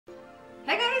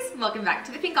Hey guys, welcome back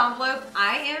to the Pink Envelope.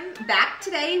 I am back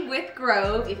today with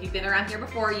Grove. If you've been around here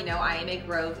before, you know I am a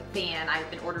Grove fan. I've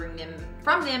been ordering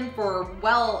from them for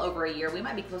well over a year. We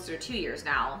might be closer to 2 years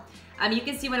now. You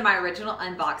can see one of my original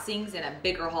unboxings in a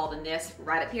bigger haul than this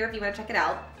right up here if you want to check it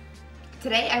out.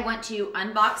 Today I want to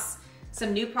unbox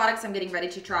some new products I'm getting ready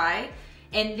to try.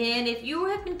 And then if you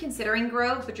have been considering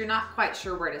Grove, but you're not quite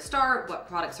sure where to start, what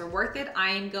products are worth it, I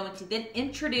am going to then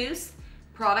introduce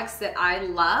products that I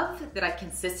love, that I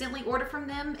consistently order from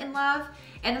them and love.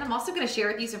 And then I'm also gonna share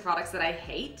with you some products that I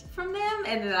hate from them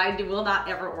and that I will not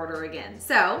ever order again.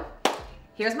 So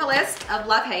here's my list of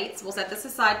love-hates. We'll set this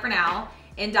aside for now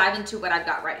and dive into what I've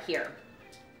got right here.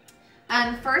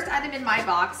 First item in my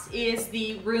box is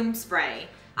the room spray.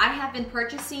 I have been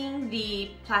purchasing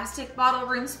the plastic bottle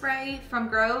room spray from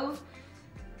Grove.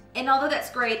 And although that's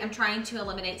great, I'm trying to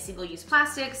eliminate single-use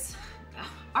plastics.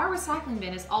 Our recycling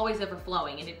bin is always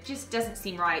overflowing and it just doesn't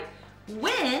seem right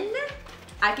when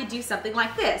I could do something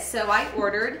like this. So I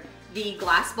ordered the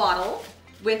glass bottle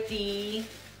with the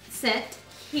scent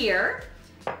here.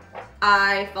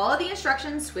 I follow the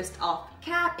instructions, twist off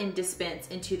cap and dispense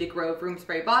into the Grove room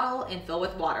spray bottle and fill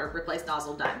with water. Replace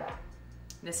nozzle, done.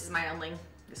 This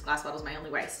glass bottle is my only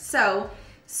waste. So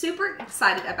super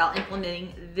excited about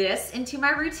implementing this into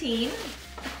my routine.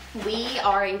 We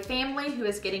are a family who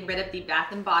is getting rid of the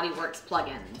Bath & Body Works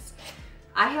plugins.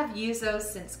 I have used those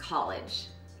since college.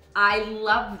 I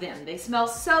love them. They smell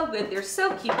so good. They're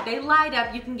so cute. They light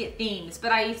up. You can get themes.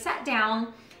 But I sat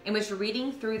down and was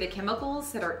reading through the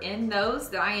chemicals that are in those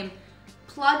that I am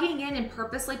plugging in and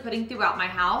purposely putting throughout my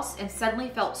house and suddenly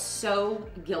felt so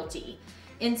guilty.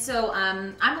 And so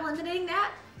I'm eliminating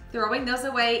that, throwing those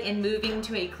away and moving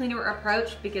to a cleaner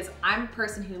approach because I'm a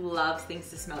person who loves things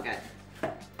to smell good.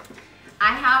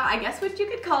 I have, I guess what you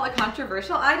could call a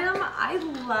controversial item. I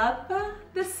love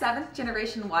the 7th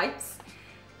generation wipes.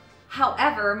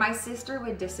 However, my sister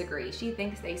would disagree. She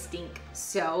thinks they stink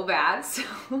so bad. So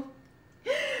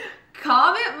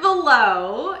comment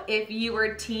below if you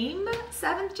are team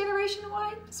 7th generation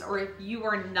wipes or if you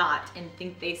are not and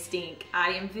think they stink. I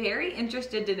am very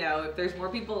interested to know if there's more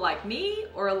people like me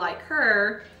or like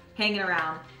her hanging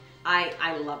around.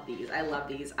 I love these. I love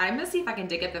these. I'm gonna see if I can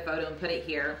dig up the photo and put it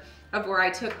here of where I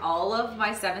took all of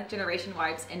my 7th generation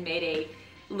wipes and made a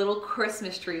little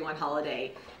Christmas tree one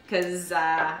holiday because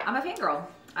I'm a fangirl.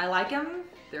 I like them.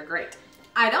 They're great.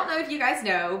 I don't know if you guys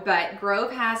know, but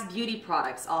Grove has beauty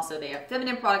products also. They have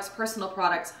feminine products, personal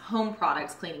products, home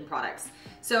products, cleaning products.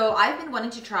 So I've been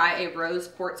wanting to try a rose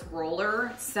quartz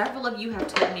roller. Several of you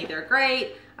have told me they're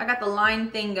great. I got the line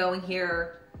thing going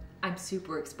here. I'm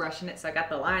super expressionate, so I got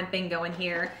the line thing going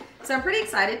here. So I'm pretty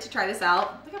excited to try this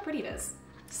out. Look how pretty it is.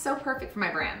 So perfect for my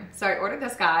brand. So I ordered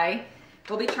this guy.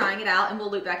 We'll be trying it out and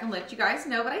we'll loop back and let you guys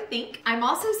know what I think. I'm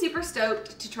also super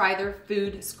stoked to try their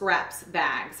food scraps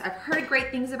bags. I've heard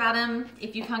great things about them.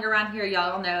 If you've hung around here,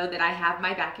 y'all know that I have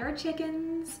my backyard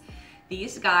chickens.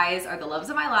 These guys are the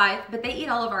loves of my life, but they eat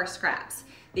all of our scraps.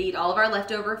 They eat all of our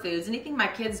leftover foods. Anything my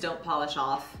kids don't polish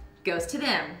off goes to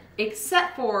them,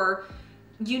 except for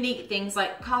unique things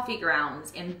like coffee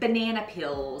grounds and banana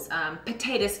peels,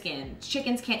 potato skin.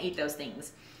 Chickens can't eat those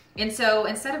things. And so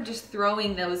instead of just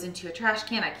throwing those into a trash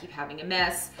can, I keep having a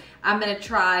mess. I'm gonna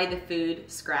try the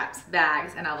food scraps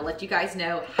bags and I will let you guys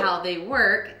know how they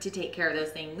work to take care of those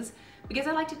things because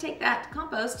I like to take that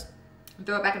compost and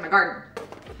throw it back in my garden.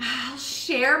 I'll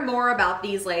share more about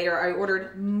these later. I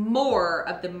ordered more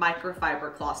of the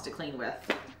microfiber cloths to clean with.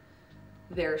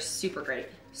 They're super great,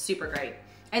 super great.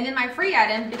 And then my free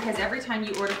item, because every time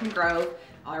you order from Grove,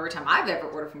 or every time I've ever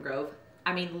ordered from Grove,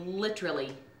 I mean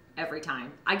literally every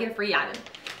time, I get a free item.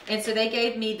 And so they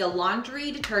gave me the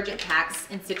laundry detergent packs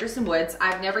in citrus and woods.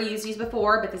 I've never used these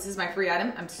before, but this is my free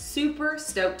item. I'm super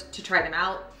stoked to try them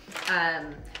out.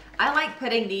 I like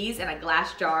putting these in a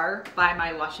glass jar by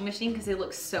my washing machine because they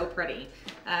look so pretty.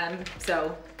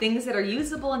 So things that are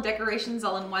usable and decorations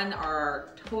all in one are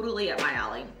totally up my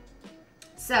alley.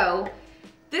 So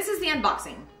this is the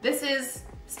unboxing. This is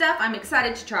stuff I'm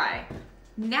excited to try.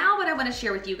 Now what I want to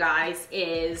share with you guys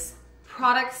is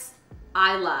products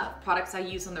I love, products I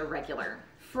use on the regular.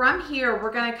 From here,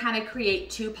 we're gonna kind of create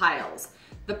 2 piles.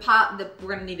 We're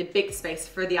gonna need a big space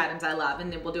for the items I love,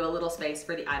 and then we'll do a little space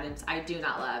for the items I do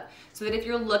not love. So that if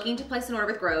you're looking to place an order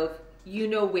with Grove, you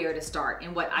know where to start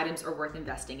and what items are worth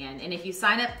investing in. And if you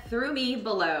sign up through me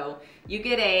below, you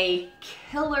get a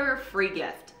killer free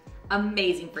gift.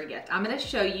 Amazing free gift. I'm gonna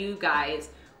show you guys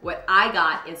what I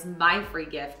got as my free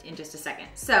gift in just a second.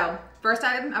 So first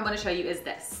item I'm gonna show you is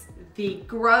this, the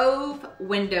Grove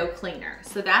window cleaner.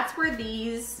 So that's where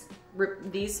these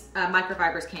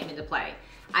microfibers came into play.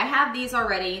 I have these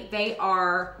already. They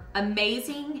are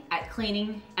amazing at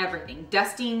cleaning everything.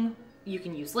 Dusting, you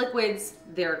can use liquids,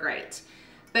 they're great.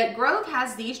 But Grove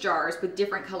has these jars with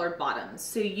different colored bottoms.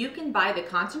 So you can buy the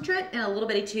concentrate in a little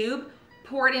bitty tube,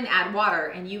 pour it in, add water,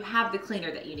 and you have the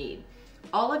cleaner that you need.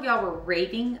 All of y'all were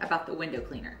raving about the window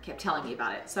cleaner, kept telling me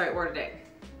about it, so I ordered it.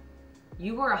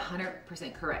 You were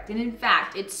 100% correct. And in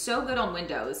fact, it's so good on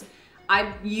windows,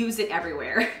 I use it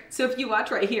everywhere. So if you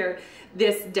watch right here,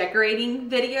 this decorating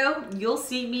video, you'll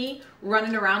see me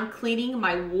running around cleaning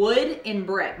my wood and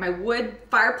brick, my wood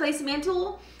fireplace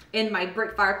mantle and my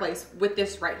brick fireplace with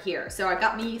this right here. So I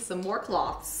got me some more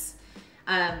cloths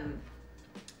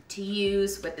to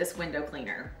use with this window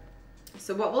cleaner.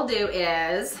 So what we'll do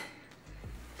is,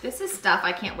 this is stuff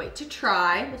I can't wait to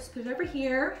try. Let's put it over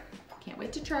here. Can't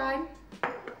wait to try.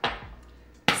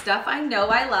 Stuff I know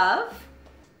I love.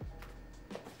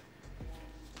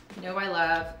 I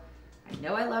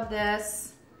know I love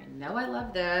this. I know I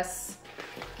love this.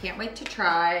 Can't wait to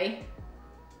try.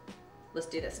 Let's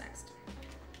do this next.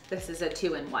 This is a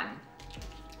 2-in-1.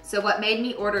 So what made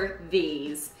me order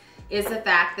these is the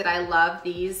fact that I love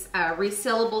these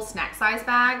resealable snack size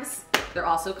bags. They're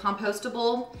also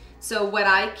compostable. So what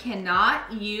I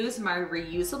cannot use my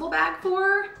reusable bag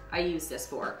for, I use this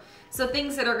for. So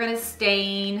things that are gonna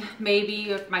stain, maybe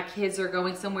if my kids are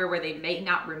going somewhere where they may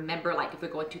not remember, like if they're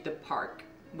going to the park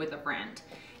with a friend,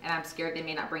 and I'm scared they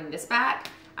may not bring this back,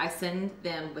 I send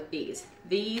them with these.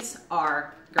 These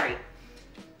are great.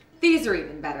 These are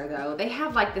even better though. They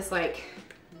have like this like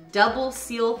double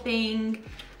seal thing.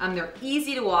 They're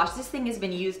easy to wash. This thing has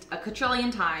been used a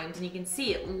quadrillion times and you can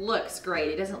see it looks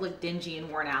great. It doesn't look dingy and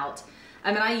worn out.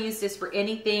 And I use this for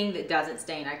anything that doesn't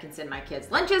stain. I can send my kids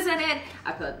lunches in it.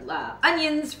 I put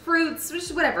onions, fruits,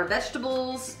 just whatever,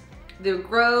 vegetables. The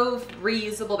Grove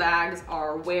reusable bags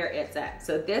are where it's at.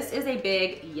 So this is a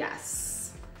big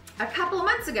yes. A couple of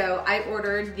months ago, I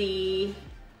ordered the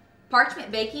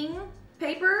parchment baking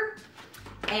paper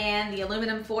and the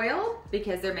aluminum foil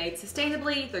because they're made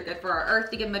sustainably. They're good for our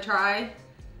earth to give them a try.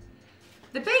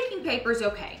 The baking paper is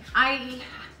okay. I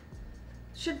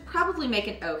should probably make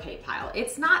an okay pile.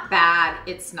 It's not bad,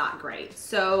 it's not great.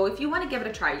 So if you want to give it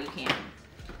a try, you can.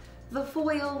 The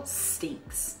foil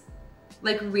stinks.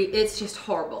 Like, it's just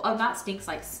horrible. Oh, not stinks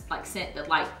like scent, but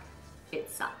like, it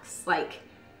sucks. Like,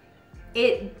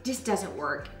 it just doesn't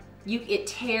work. It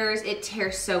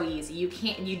tears so easy.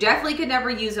 You definitely could never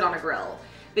use it on a grill.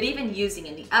 But even using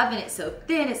in the oven, it's so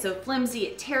thin, it's so flimsy,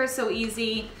 it tears so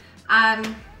easy.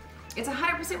 It's 100%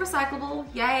 recyclable,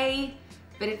 yay.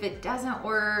 But if it doesn't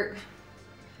work,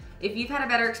 if you've had a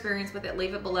better experience with it,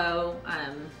 leave it below.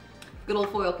 Good old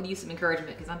foil could use some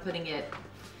encouragement because I'm putting it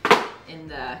in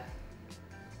the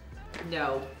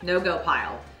no-go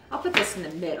pile. I'll put this in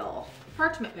the middle.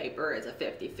 Parchment paper is a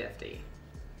 50-50.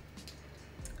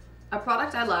 A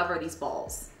product I love are these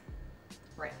balls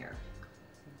right here.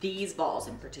 These balls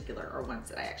in particular are ones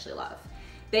that I actually love.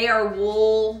 They are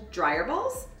wool dryer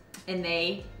balls and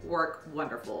they work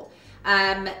wonderful.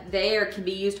 They can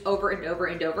be used over and over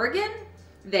and over again.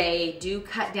 They do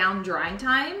cut down drying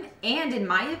time, and in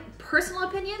my personal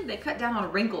opinion, they cut down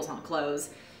on wrinkles on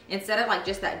clothes. Instead of like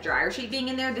just that dryer sheet being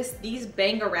in there, these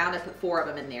bang around. I put 4 of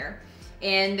them in there,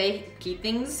 and they keep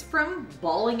things from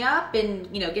balling up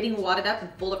and getting wadded up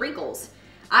and full of wrinkles.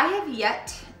 I have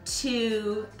yet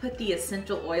to put the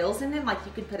essential oils in them. Like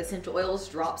you could put essential oils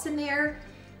drops in there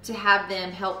to have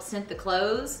them help scent the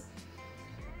clothes.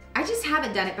 I just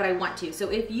haven't done it, but I want to. So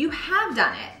if you have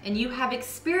done it and you have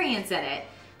experience in it,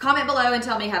 comment below and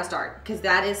tell me how to start, because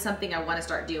that is something I want to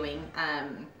start doing,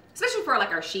 especially for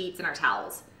like our sheets and our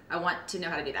towels. I want to know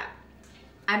how to do that.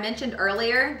 I mentioned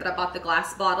earlier that I bought the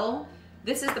glass bottle.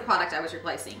 This is the product I was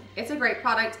replacing. It's a great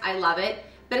product, I love it,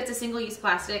 but it's a single-use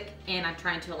plastic and I'm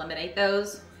trying to eliminate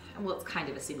those. Well, it's kind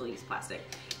of a single-use plastic.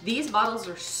 These bottles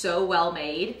are so well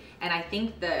made and I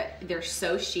think that they're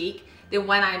so chic. Then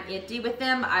when I'm empty with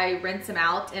them, I rinse them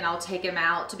out and I'll take them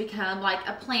out to become like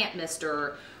a plant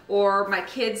mister or my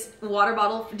kids' water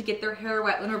bottle to get their hair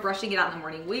wet when we're brushing it out in the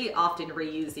morning. We often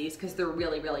reuse these because they're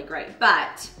really, really great.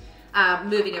 But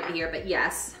moving over here, but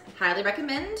yes, highly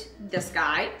recommend this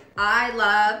guy. I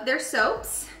love their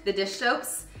soaps, the dish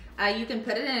soaps. You can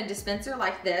put it in a dispenser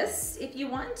like this if you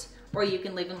want, or you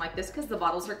can leave them like this because the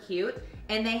bottles are cute.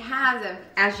 And they have,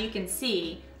 as you can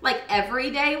see, like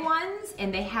everyday ones,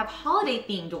 and they have holiday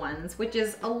themed ones, which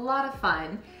is a lot of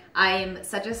fun. I'm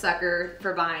such a sucker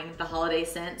for buying the holiday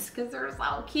scents because they're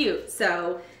so cute.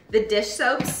 So the dish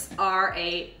soaps are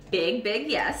a big,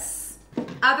 big yes.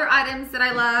 Other items that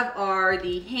I love are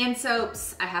the hand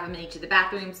soaps. I have them in each of the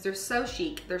bathrooms. They're so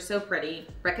chic, they're so pretty.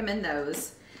 Recommend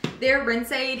those. Their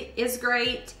rinse aid is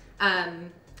great.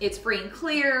 It's free and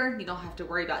clear. You don't have to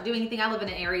worry about doing anything. I live in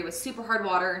an area with super hard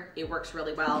water. It works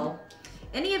really well.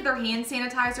 Any of their hand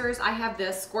sanitizers, I have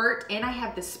the squirt and I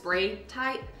have the spray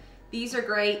type. These are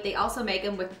great. They also make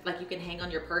them with, like, you can hang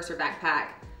on your purse or backpack.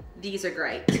 These are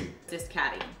great. This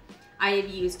caddy. I have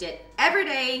used it every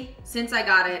day since I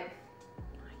got it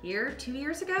a year, 2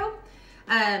 years ago.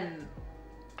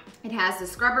 It has the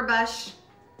scrubber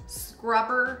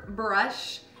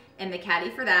brush and the caddy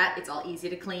for that. It's all easy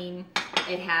to clean.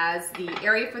 It has the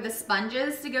area for the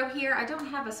sponges to go here. I don't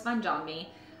have a sponge on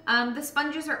me. The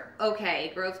sponges are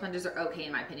okay. Grove sponges are okay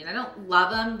in my opinion. I don't love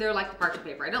them. They're like the parchment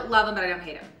paper. I don't love them, but I don't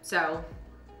hate them. So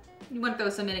you want to throw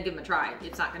some in and give them a try.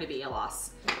 It's not going to be a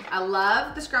loss. I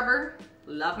love the scrubber.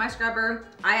 Love my scrubber.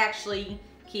 I actually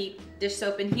keep dish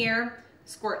soap in here,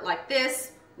 squirt like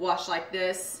this, wash like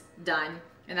this, done.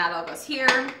 And that all goes here.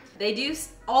 They do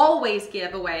always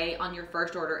give away on your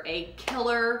first order a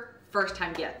killer first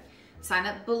time gift. Sign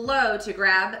up below to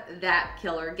grab that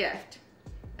killer gift.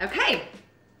 Okay,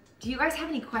 do you guys have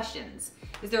any questions?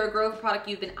 Is there a Grove product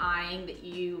you've been eyeing that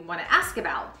you want to ask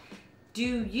about? Do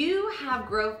you have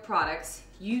Grove products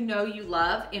you know you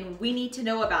love and we need to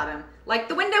know about them? Like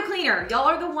the window cleaner. Y'all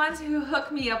are the ones who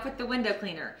hook me up with the window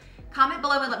cleaner. Comment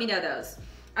below and let me know those.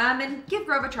 And give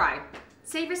Grove a try.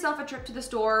 Save yourself a trip to the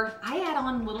store. I add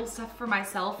on little stuff for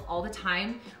myself all the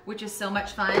time, which is so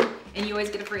much fun, and you always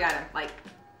get a free item. Like,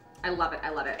 I love it, I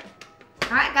love it.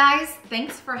 All right, guys,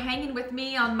 thanks for hanging with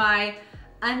me on my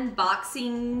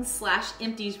unboxing /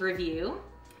 empties review.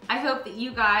 I hope that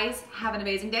you guys have an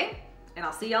amazing day, and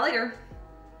I'll see y'all later.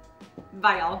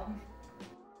 Bye, y'all.